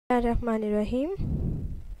Bismillahirrahmanirrahim.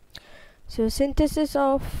 So synthesis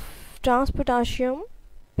of trans-potassium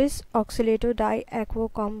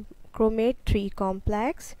bisoxalatodiaquo chromate 3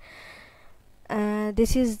 complex.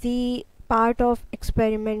 This is the part of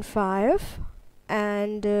experiment 5,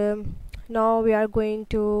 and now we are going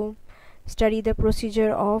to study the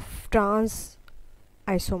procedure of trans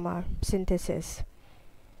isomer synthesis.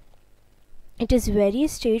 It is very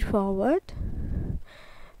straightforward.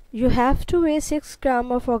 You have to weigh 6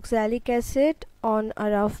 grams of oxalic acid on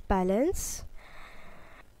a rough balance.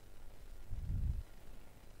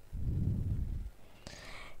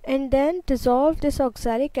 And then dissolve this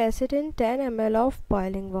oxalic acid in 10 ml of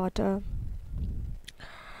boiling water.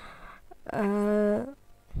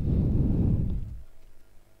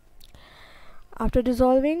 After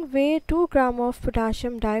dissolving, weigh 2 grams of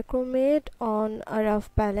potassium dichromate on a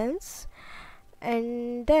rough balance,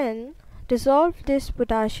 and then dissolve this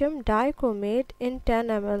potassium dichromate in 10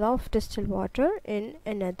 ml of distilled water in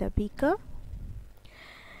another beaker,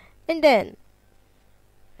 and then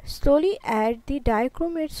slowly add the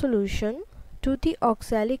dichromate solution to the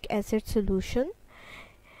oxalic acid solution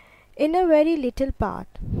in a very little part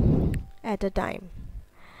at a time,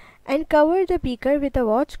 and cover the beaker with a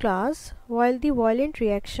watch glass while the violent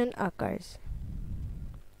reaction occurs.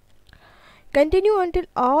 Continue until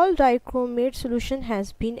all dichromate solution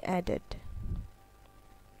has been added,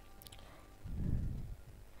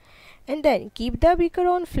 and then keep the beaker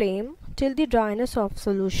on flame till the dryness of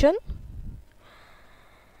solution,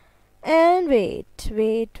 and wait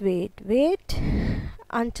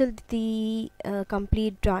until the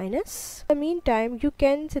complete dryness. In the meantime, you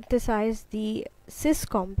can synthesize the cis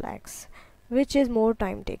complex, which is more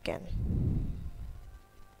time taken.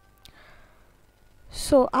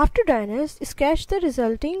 So after dryness, sketch the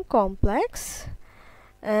resulting complex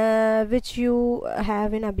which you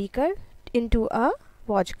have in a beaker into a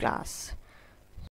watch glass.